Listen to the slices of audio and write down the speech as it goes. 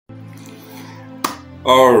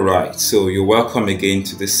All right, so you're welcome again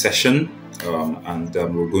to this session, and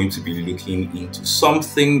we're going to be looking into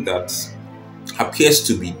something that appears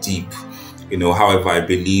to be deep. However, I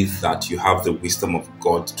believe that you have the wisdom of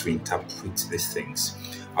God to interpret these things.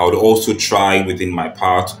 I would also try within my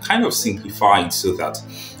power to kind of simplify it so that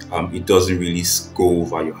it doesn't really go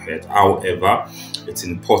over your head. However, it's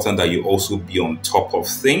important that you also be on top of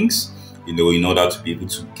things, in order to be able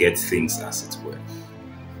to get things as it were.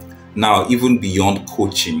 Now, even beyond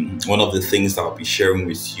coaching, one of the things that I'll be sharing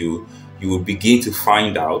with you, you will begin to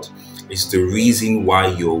find out is the reason why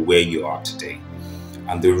you're where you are today.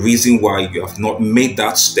 And the reason why you have not made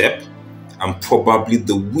that step, and probably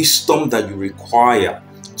the wisdom that you require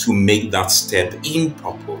to make that step in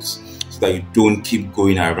purpose, so that you don't keep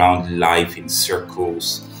going around life in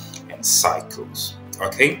circles and cycles.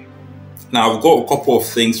 Okay? Now, I've got a couple of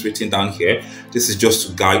things written down here. This is just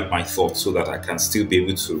to guide my thoughts so that I can still be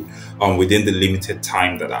able to, within the limited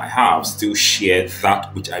time that I have, still share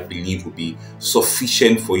that which I believe will be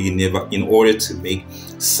sufficient for you in order to make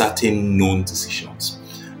certain known decisions.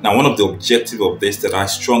 Now, one of the objectives of this that I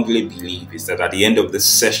strongly believe is that at the end of this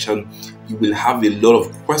session, you will have a lot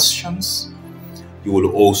of questions. You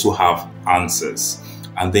will also have answers.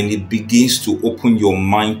 And then it begins to open your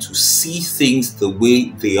mind to see things the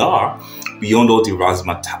way they are, beyond all the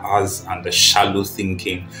razzmatazz and the shallow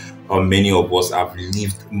thinking many of us have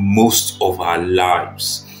lived most of our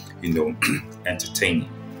lives, entertaining.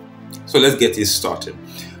 So let's get this started.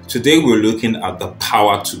 Today we're looking at the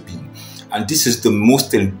power to be. And this is the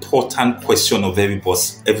most important question of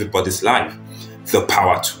everybody's life, the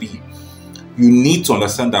power to be. You need to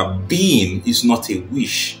understand that being is not a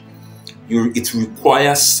wish. It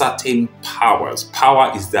requires certain powers.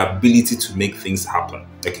 Power is the ability to make things happen.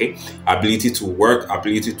 Okay? Ability to work,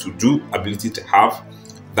 ability to do, ability to have.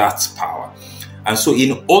 That's power. And so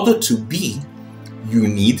in order to be, you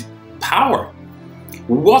need power.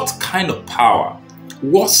 What kind of power?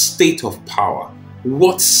 What state of power?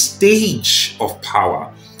 What stage of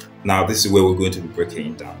power? Now, this is where we're going to be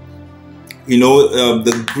breaking it down.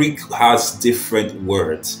 The Greek has different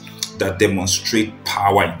words that demonstrate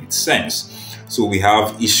power in its sense. So we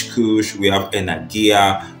have ischus, we have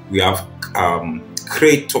energia, we have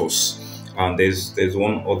kratos, and there's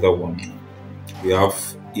one other one. We have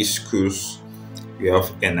ischus, we have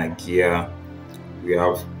energia, we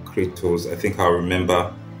have kratos. I think I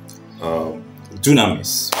remember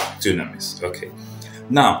dunamis. Okay.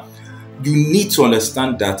 Now, you need to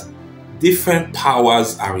understand that different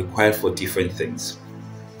powers are required for different things.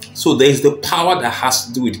 So there is the power that has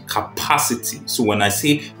to do with capacity. So when I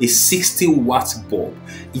say a 60-watt bulb,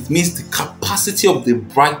 it means the capacity of the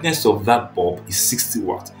brightness of that bulb is 60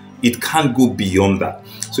 watts. It can't go beyond that.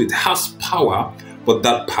 So it has power, but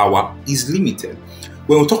that power is limited.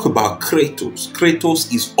 When we talk about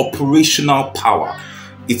kratos is operational power.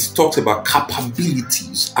 It talks about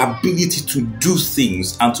capabilities, ability to do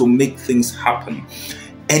things and to make things happen.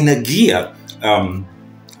 Energia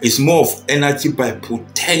is more of energy by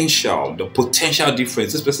potential, the potential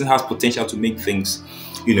difference. This person has potential to make things,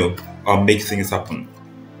 make things happen.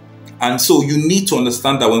 And so you need to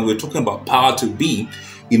understand that when we're talking about power to be,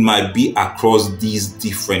 it might be across these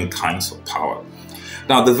different kinds of power.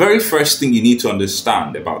 Now, the very first thing you need to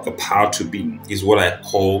understand about the power to be is what I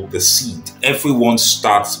call the seed. Everyone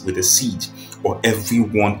starts with a seed, or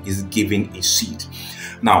everyone is given a seed.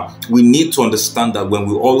 Now, we need to understand that when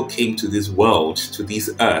we all came to this world, to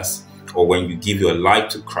this earth, or when you give your life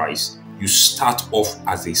to Christ, you start off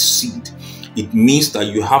as a seed. It means that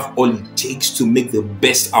you have all it takes to make the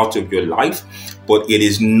best out of your life, but it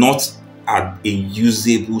is not at a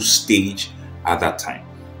usable stage at that time.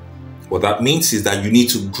 What that means is that you need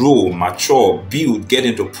to grow, mature, build, get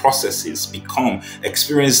into processes,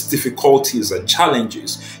 experience difficulties and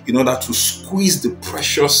challenges in order to squeeze the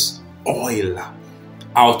precious oil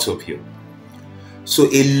out of you. So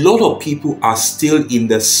a lot of people are still in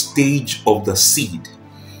the stage of the seed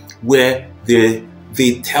where they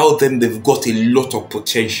tell them they've got a lot of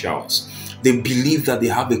potentials. They believe that they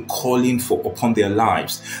have a calling upon their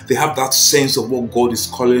lives. They have that sense of what God is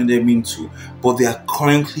calling them into, but they are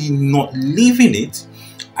currently not living it,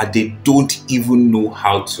 and they don't even know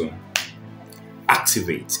how to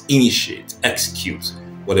activate, initiate, execute,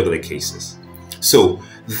 whatever the case is. So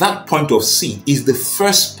that point of seed is the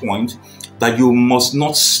first point that you must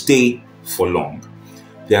not stay for long.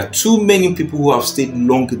 There are too many people who have stayed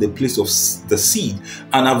long in the place of the seed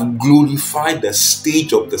and have glorified the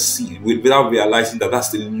stage of the seed without realizing that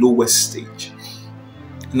that's the lowest stage.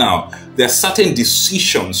 Now, there are certain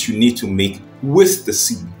decisions you need to make with the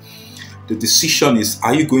seed. The decision is,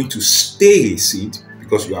 are you going to stay a seed?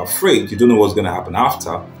 because you are afraid, you don't know what's going to happen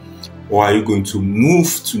after? Or are you going to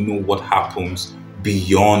move to know what happens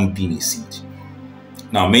beyond being a seed?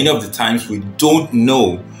 Now, many of the times we don't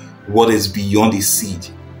know what is beyond a seed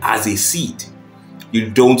as a seed. You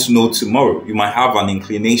don't know tomorrow. You might have an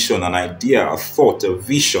inclination, an idea, a thought, a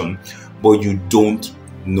vision, but you don't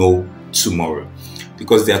know tomorrow.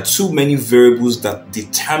 Because there are too many variables that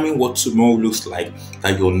determine what tomorrow looks like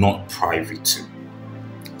that you're not privy to.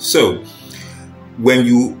 So, when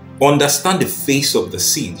you understand the face of the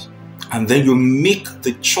seed, and then you make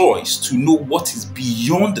the choice to know what is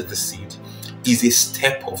beyond the seed, is a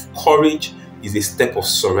step of courage, is a step of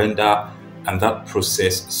surrender, and that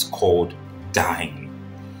process is called dying.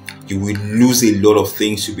 You will lose a lot of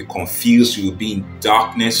things, you'll be confused, you will be in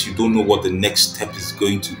darkness, you don't know what the next step is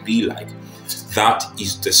going to be like. That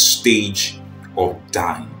is the stage of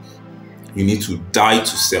dying. You need to die to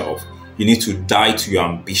self. You need to die to your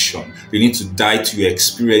ambition. You need to die to your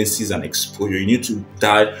experiences and exposure. You need to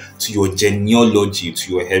die to your genealogy,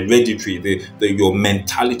 to your hereditary, your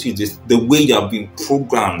mentality, the way you have been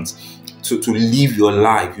programmed to live your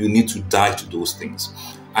life. You need to die to those things.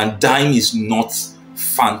 And dying is not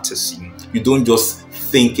fantasy. You don't just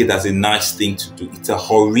think it as a nice thing to do. It's a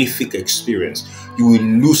horrific experience. You will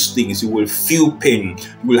lose things. You will feel pain.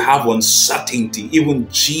 You will have uncertainty. Even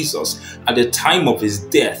Jesus, at the time of his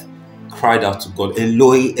death, cried out to God,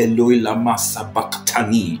 Eloi, Eloi, lama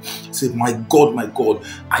sabachthani. He said, my God,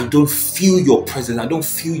 I don't feel your presence. I don't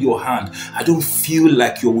feel your hand. I don't feel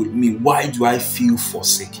like you're with me. Why do I feel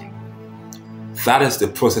forsaken? That is the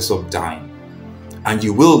process of dying. And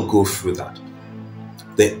you will go through that.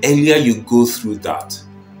 The earlier you go through that,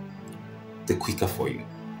 the quicker for you.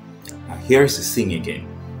 Now here's the thing again.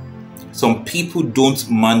 Some people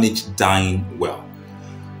don't manage dying well,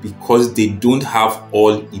 because they don't have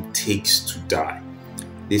all it takes to die.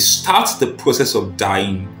 They start the process of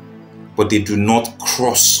dying, but they do not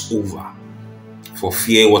cross over for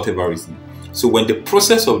fear, whatever reason. So when the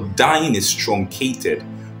process of dying is truncated,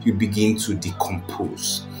 you begin to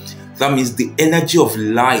decompose. That means the energy of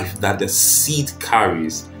life that the seed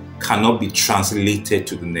carries cannot be translated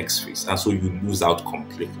to the next phase. And so you lose out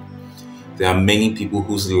completely. There are many people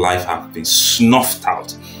whose life have been snuffed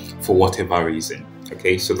out for whatever reason.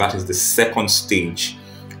 Okay, so that is the second stage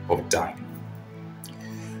of dying.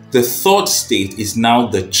 The third state is now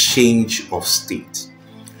the change of state.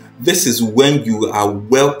 This is when you are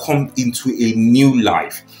welcomed into a new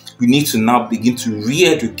life. You need to now begin to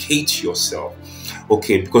re-educate yourself.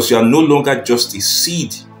 Okay, because you are no longer just a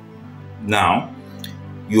seed. Now,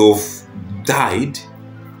 you've died,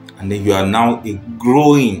 and then you are now a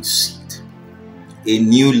growing seed. A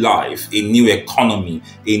new life, a new economy,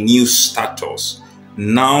 a new status.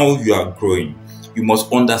 Now you are growing. You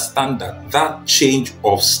must understand that that change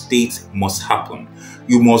of state must happen.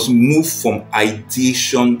 You must move from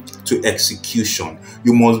ideation to execution.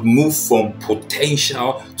 You must move from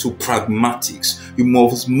potential to pragmatics. You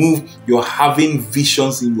must move your having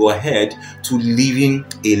visions in your head to living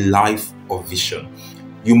a life of vision.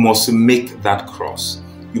 You must make that cross.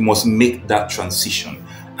 You must make that transition.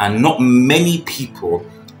 And not many people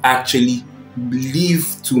actually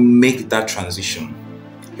live to make that transition.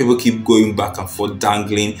 People keep going back and forth,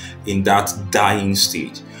 dangling in that dying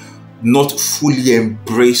stage, not fully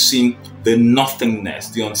embracing the nothingness,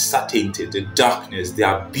 the uncertainty, the darkness, the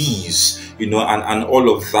abyss, and all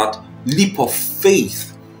of that leap of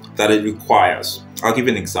faith that it requires. I'll give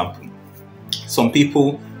you an example. Some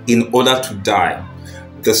people, in order to die,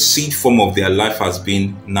 the seed form of their life has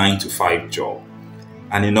been 9-to-5 job.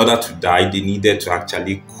 And in order to die, they needed to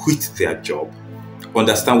actually quit their job,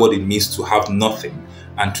 understand what it means to have nothing,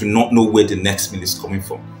 and to not know where the next meal is coming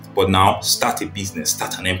from. But now start a business,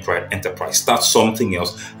 start an enterprise, start something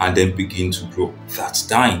else, and then begin to grow. That's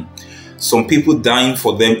dying. Some people, dying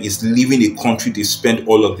for them is leaving a country they spent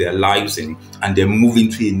all of their lives in, and then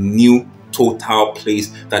moving to a new total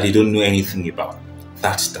place that they don't know anything about.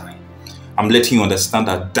 That's dying. I'm letting you understand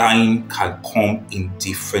that dying can come in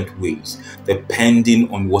different ways,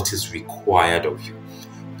 depending on what is required of you.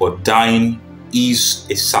 But dying is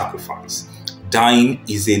a sacrifice. Dying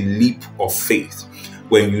is a leap of faith.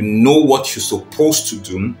 When you know what you're supposed to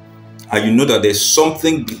do, and you know that there's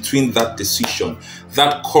something between that decision,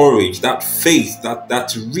 that courage, that faith,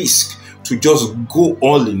 that risk to just go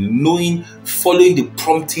all in, knowing, following the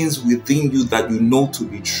promptings within you that you know to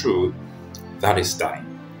be true, that is dying.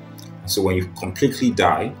 So when you completely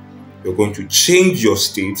die, you're going to change your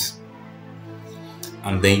state,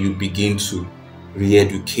 and then you begin to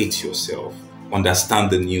re-educate yourself,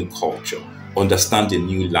 understand the new culture, understand the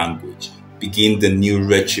new language, begin the new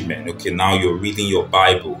regimen. Okay, now you're reading your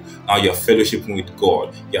Bible. Now you're fellowshipping with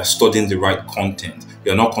God. You're studying the right content.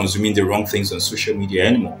 You're not consuming the wrong things on social media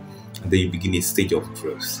anymore. And then you begin a stage of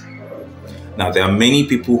growth. Now, there are many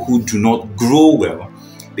people who do not grow well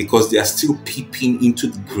because they are still peeping into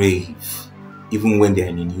the grave, even when they are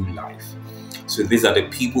in a new life. So these are the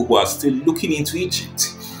people who are still looking into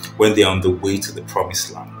Egypt when they are on the way to the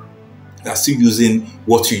promised land. They are still using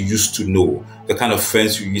what you used to know, the kind of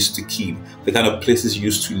friends you used to keep, the kind of places you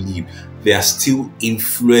used to live. They are still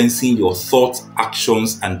influencing your thoughts,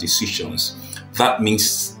 actions, and decisions. That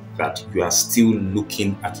means that you are still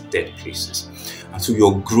looking at dead places. And so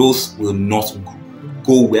your growth will not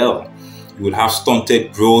go well. You will have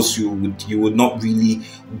stunted growth. You would not really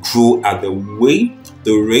grow at the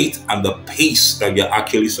rate, and the pace that you're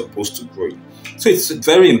actually supposed to grow. So it's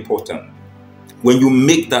very important. When you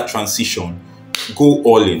make that transition, go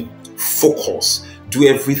all in, focus, do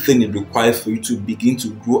everything it requires for you to begin to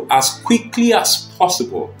grow as quickly as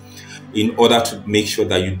possible in order to make sure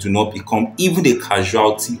that you do not become even a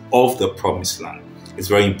casualty of the promised land. It's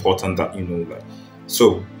very important that you know that.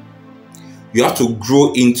 So you have to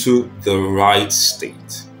grow into the right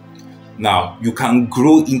state. Now, you can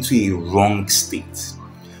grow into a wrong state.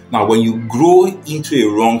 Now, when you grow into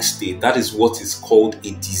a wrong state, that is what is called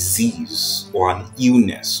a disease or an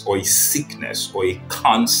illness or a sickness or a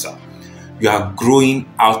cancer. You are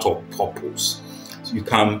growing out of purpose. So you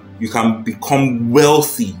can become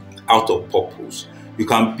wealthy out of purpose. You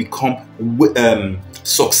can become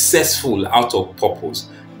successful out of purpose.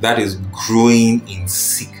 That is growing in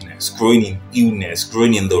sickness, growing in illness,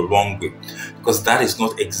 growing in the wrong way, because that is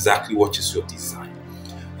not exactly what is your design.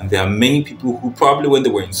 And there are many people who probably when they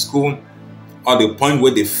were in school, at the point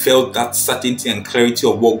where they felt that certainty and clarity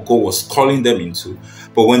of what God was calling them into,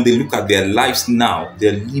 but when they look at their lives now,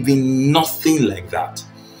 they're living nothing like that.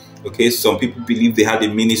 Okay, some people believe they had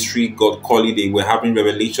a ministry, God calling, they were having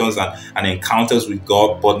revelations and encounters with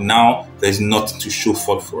God, but now there's nothing to show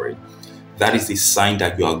forth for it. That is a sign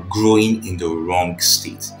that you are growing in the wrong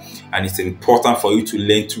state. And it's important for you to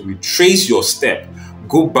learn to retrace your step.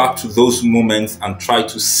 Go back to those moments and try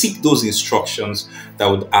to seek those instructions that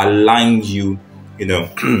would align you, in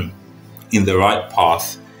the right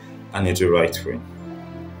path and in the right way.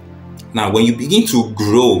 Now, when you begin to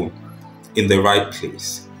grow in the right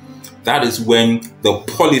place, that is when the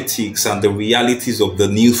politics and the realities of the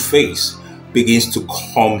new phase begins to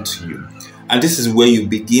come to you. And this is where you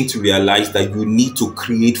begin to realize that you need to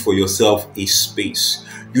create for yourself a space.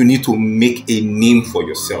 You need to make a name for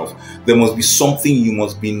yourself. There must be something you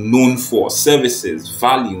must be known for: services,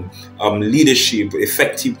 value, leadership,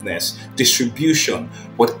 effectiveness, distribution,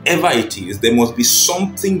 whatever it is. There must be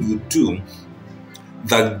something you do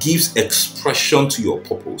that gives expression to your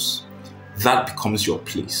purpose. That becomes your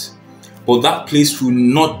place. But that place will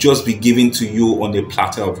not just be given to you on a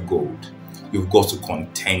platter of gold. You've got to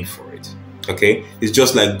contend for it. Okay? It's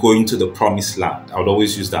just like going to the promised land. I would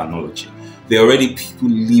always use that analogy. There are already people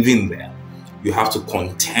living there. You have to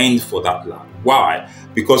contend for that land. Why?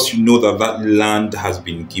 Because you know that that land has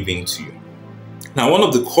been given to you. Now, one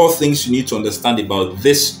of the core things you need to understand about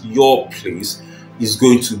this, your place, is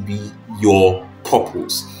going to be your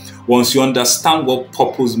purpose. Once you understand what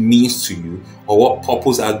purpose means to you, or what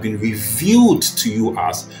purpose has been revealed to you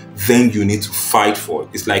as, then you need to fight for it.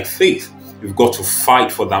 It's like faith. You've got to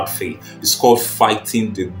fight for that faith. It's called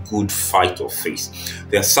fighting the good fight of faith.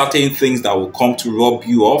 There are certain things that will come to rob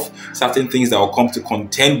you of, certain things that will come to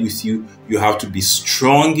contend with you. You have to be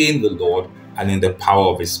strong in the Lord and in the power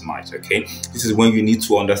of His might. Okay, this is when you need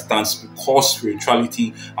to understand core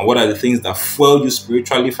spirituality and what are the things that fuel you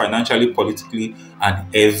spiritually, financially, politically,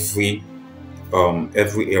 and every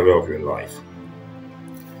area of your life.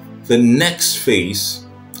 The next phase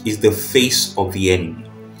is the face of the enemy.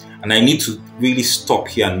 And I need to really stop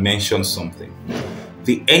here and mention something.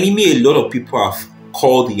 The enemy, a lot of people have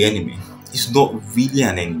called the enemy, is not really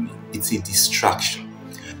an enemy. It's a distraction.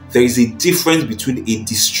 There is a difference between a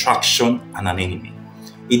distraction and an enemy.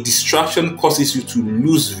 A distraction causes you to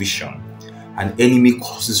lose vision. An enemy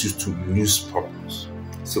causes you to lose purpose.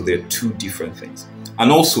 So they're two different things.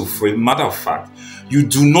 And also, for a matter of fact, you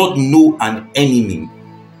do not know an enemy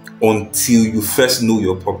until you first know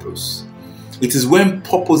your purpose. It is when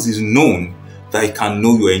purpose is known that you can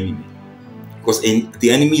know your enemy. Because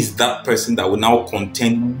the enemy is that person that will now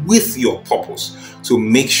contend with your purpose to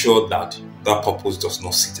make sure that that purpose does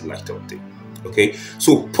not see the light of day. Okay?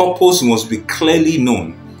 So purpose must be clearly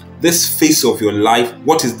known. This phase of your life,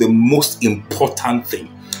 what is the most important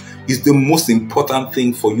thing? Is the most important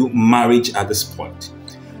thing for you marriage at this point?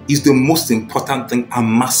 Is the most important thing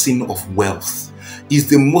amassing of wealth? Is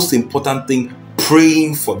the most important thing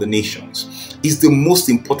praying for the nations? Is the most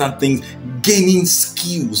important thing gaining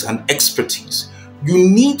skills and expertise? You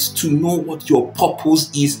need to know what your purpose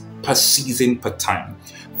is per season, per time.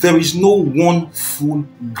 There is no one full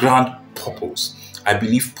grand purpose. I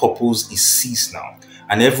believe purpose is seasonal,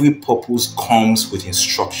 and every purpose comes with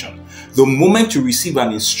instruction. The moment you receive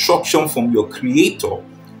an instruction from your creator,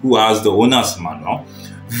 who has the owner's manual,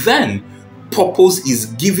 then purpose is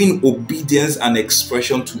giving obedience and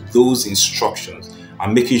expression to those instructions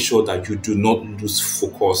and making sure that you do not lose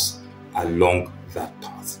focus along that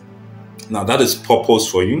path. Now that is purpose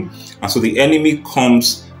for you. And so the enemy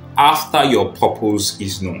comes after your purpose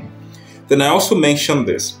is known. Then I also mentioned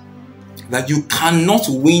this, that you cannot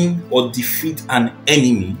win or defeat an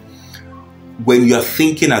enemy when you are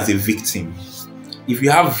thinking as a victim. If you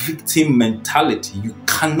have victim mentality, you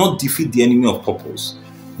cannot defeat the enemy of purpose.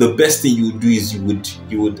 The best thing you would do is you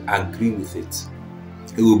would agree with it.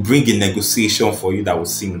 It will bring a negotiation for you that will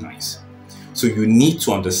seem nice. So you need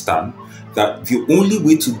to understand that the only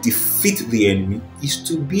way to defeat the enemy is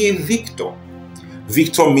to be a victor.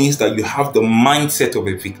 Victor means that you have the mindset of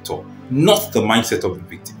a victor, not the mindset of a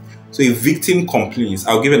victim. So a victim complains.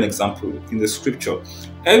 I'll give an example in the scripture.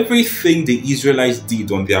 Everything the Israelites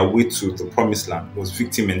did on their way to the promised land was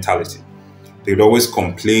victim mentality. They would always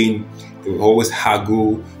complain. They would always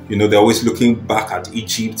haggle. They're always looking back at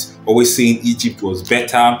Egypt, always saying Egypt was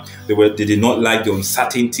better. They did not like the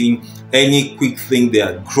uncertainty. Any quick thing, they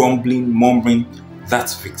are grumbling, murmuring.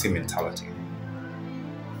 That's victim mentality.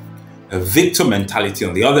 A victim mentality,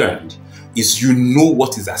 on the other hand, is you know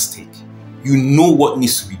what is at stake. You know what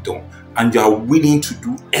needs to be done, and you are willing to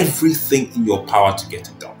do everything in your power to get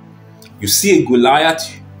it done. You see a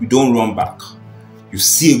Goliath, you don't run back. You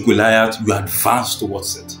see a Goliath, you advance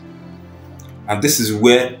towards it. And this is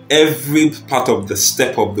where every part of the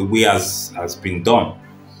step of the way has been done.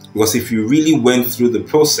 Because if you really went through the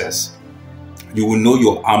process, you will know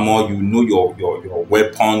your armor, you will know your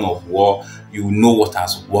weapon of war, you will know what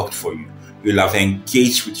has worked for you. You'll have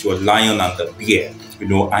engaged with your lion and the bear,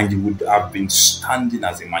 and you would have been standing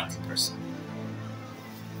as a mighty person.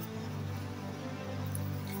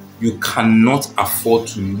 You cannot afford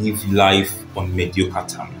to live life on mediocre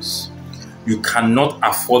terms. You cannot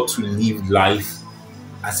afford to live life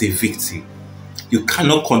as a victim. You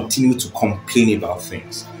cannot continue to complain about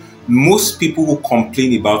things. Most people who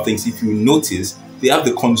complain about things, if you notice, they have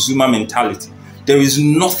the consumer mentality. There is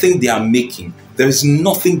nothing they are making. There is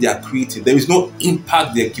nothing they are creating. There is no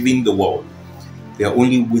impact they are giving the world. They are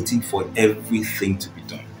only waiting for everything to be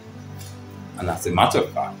done. And as a matter of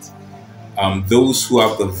fact, those who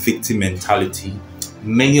have the victim mentality,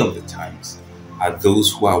 many of the times, are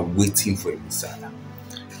those who are waiting for a Messiah.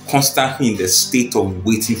 Constantly in the state of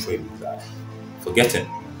waiting for a Messiah. Forgetting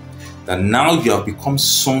that now you have become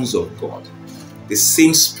sons of God. The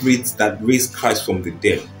same spirit that raised Christ from the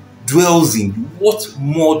dead dwells in you. What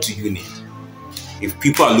more do you need? If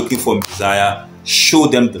people are looking for a Messiah, show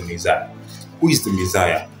them the Messiah. Who is the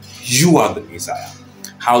Messiah? You are the Messiah.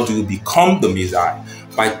 How do you become the Messiah?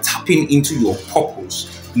 By tapping into your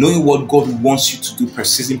purpose, knowing what God wants you to do per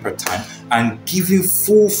season, per time, and giving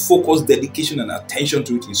full focus, dedication, and attention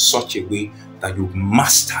to it in such a way that you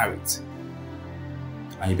master it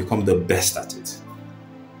and you become the best at it.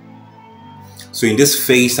 So in this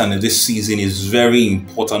phase and in this season, it's very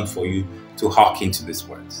important for you to hearken to these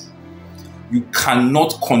words. You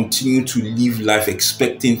cannot continue to live life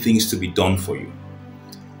expecting things to be done for you.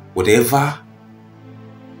 Whatever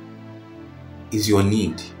is your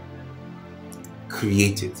need,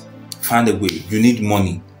 create it. Find a way. You need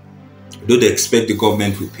money. Don't expect the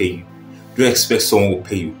government will pay you. Don't expect someone will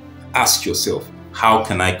pay you. Ask yourself, how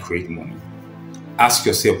can I create money? Ask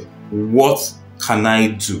yourself, what can I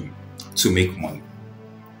do to make money?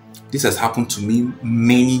 This has happened to me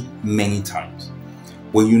many, many times.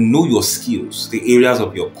 When you know your skills, the areas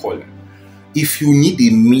of your calling, if you need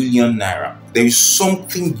 ₦1 million, there is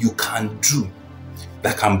something you can do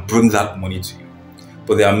that can bring that money to you.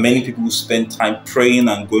 But there are many people who spend time praying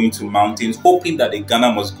and going to mountains, hoping that the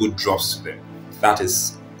Ghana must go drops to them. That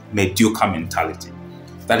is mediocre mentality.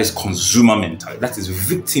 That is consumer mentality. That is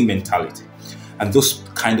victim mentality. And those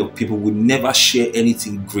kind of people will never share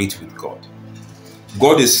anything great with God.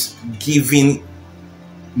 God is giving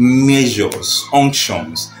measures,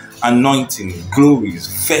 unctions, anointing, glories,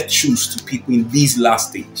 virtues to people in these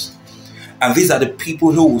last days. And these are the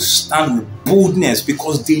people who will stand with boldness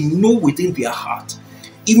because they know within their heart,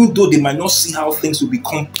 even though they might not see how things will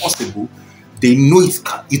become possible, they know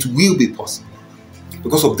it will be possible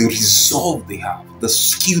because of the resolve they have, the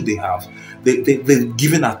skill they have. They've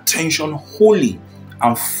given attention wholly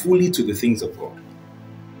and fully to the things of God.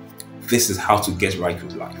 this is how to get right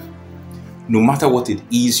with life. No matter what it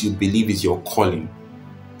is you believe is your calling,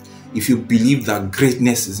 if you believe that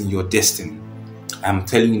greatness is in your destiny, I'm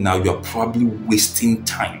telling you now, you're probably wasting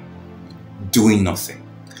time doing nothing,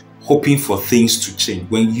 hoping for things to change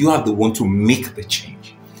when you are the one to make the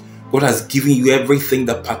change. God has given you everything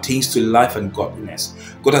that pertains to life and godliness.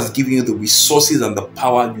 God has given you the resources and the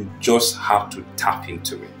power. You just have to tap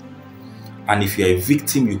into it. And if you're a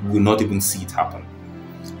victim, you will not even see it happen.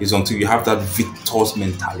 It's until you have that victor's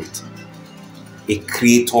mentality, a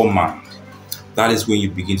creator mind. That is when you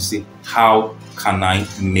begin to say, how can I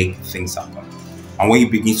make things happen? And when you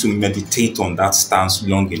begin to meditate on that stance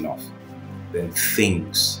long enough, then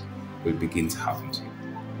things will begin to happen to you.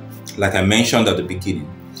 Like I mentioned at the beginning,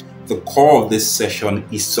 the core of this session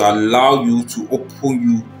is to allow you to open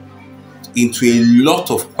you into a lot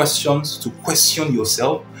of questions, to question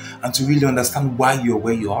yourself and to really understand why you're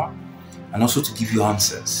where you are, and also to give you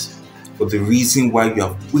answers for the reason why you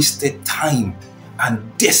have wasted time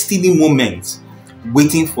and destiny moments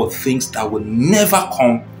waiting for things that will never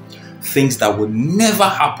come, things that will never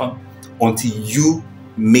happen until you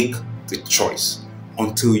make the choice,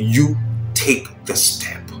 until you take the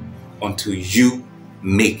step, until you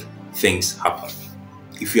make things happen.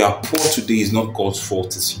 If you are poor today, it's not God's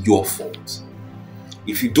fault, it's your fault.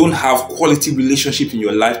 If you don't have quality relationship in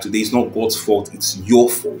your life today, it's not God's fault, it's your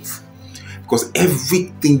fault. Because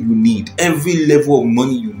everything you need, every level of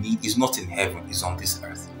money you need is not in heaven, it's on this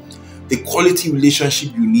earth. The quality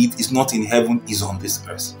relationship you need is not in heaven, is on this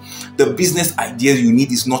earth. The business ideas you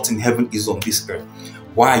need is not in heaven, is on this earth.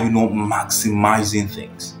 Why are you not maximizing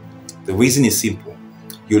things? The reason is simple.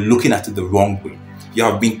 You're looking at it the wrong way. You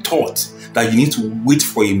have been taught that you need to wait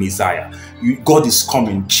for a Messiah. God is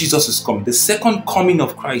coming. Jesus is coming. The second coming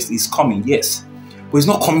of Christ is coming, yes. But He's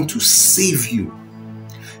not coming to save you.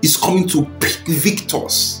 He's coming to pick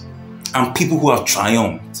victors and people who have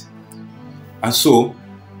triumphed. And so,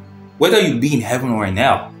 whether you be in heaven or in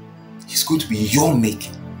hell, He's going to be your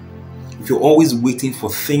making. If you're always waiting for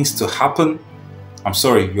things to happen, I'm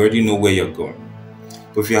sorry, you already know where you're going.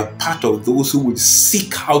 But if you are part of those who would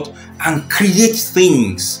seek out and create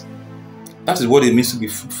things, that is what it means to be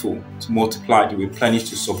fruitful, to multiply, to replenish,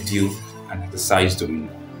 to subdue, and exercise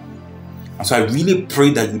dominion. And so I really pray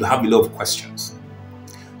that you'd have a lot of questions,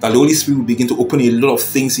 that the Holy Spirit will begin to open a lot of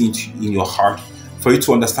things in your heart for you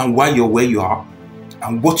to understand why you're where you are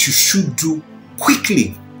and what you should do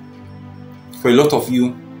quickly. For a lot of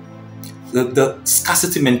you, the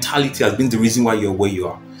scarcity mentality has been the reason why you're where you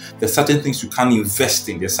are. There's certain things you can't invest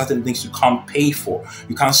in. There's certain things you can't pay for.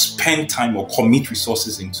 You can't spend time or commit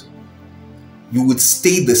resources into. You would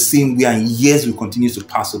stay the same way and years will continue to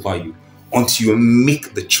pass over you until you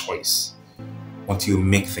make the choice, until you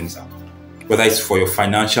make things happen. Whether it's for your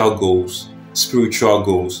financial goals, spiritual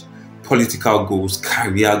goals, political goals,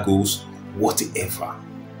 career goals, whatever.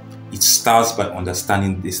 It starts by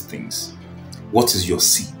understanding these things. What is your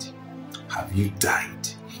seed? Have you died?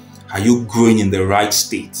 Are you growing in the right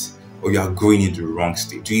state or you are growing in the wrong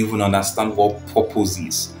state? Do you even understand what purpose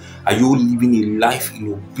is? Are you living a life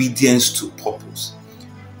in obedience to purpose?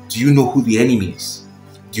 Do you know who the enemy is?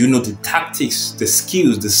 Do you know the tactics, the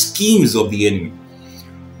skills, the schemes of the enemy?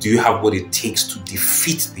 Do you have what it takes to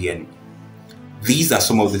defeat the enemy? These are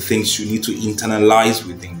some of the things you need to internalize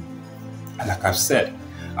within. And like I've said,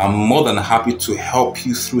 I'm more than happy to help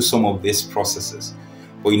you through some of these processes.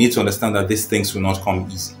 But you need to understand that these things will not come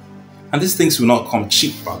easy. And these things will not come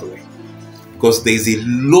cheap, by the way. Because there's a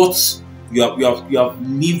lot, you have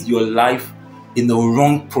lived your life in the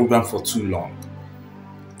wrong program for too long.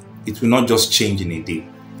 It will not just change in a day.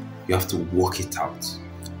 You have to work it out.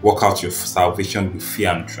 Work out your salvation with fear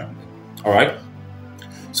and trembling. All right?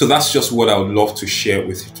 So that's just what I would love to share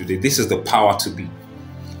with you today. This is the power to be.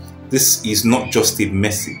 This is not just a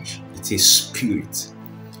message. It's a spirit.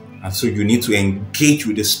 And so you need to engage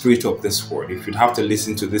with the spirit of this word. If you'd have to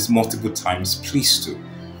listen to this multiple times, please do.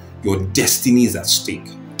 Your destiny is at stake.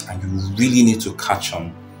 And you really need to catch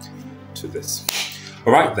on to this.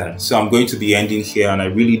 All right then. So I'm going to be ending here. And I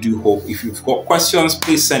really do hope if you've got questions,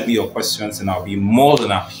 please send me your questions. And I'll be more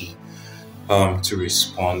than happy to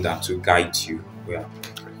respond and to guide you. Well,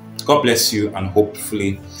 God bless you. And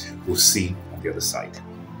hopefully we'll see you on the other side.